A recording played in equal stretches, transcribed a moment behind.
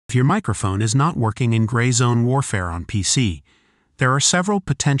If your microphone is not working in gray zone warfare on PC, there are several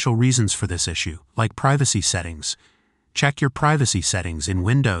potential reasons for this issue, like privacy settings. Check your privacy settings in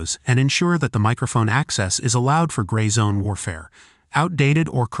Windows and ensure that the microphone access is allowed for gray zone warfare. Outdated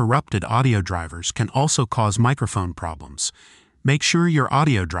or corrupted audio drivers can also cause microphone problems. Make sure your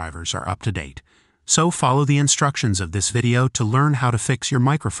audio drivers are up to date. So follow the instructions of this video to learn how to fix your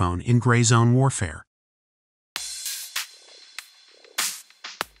microphone in gray zone warfare.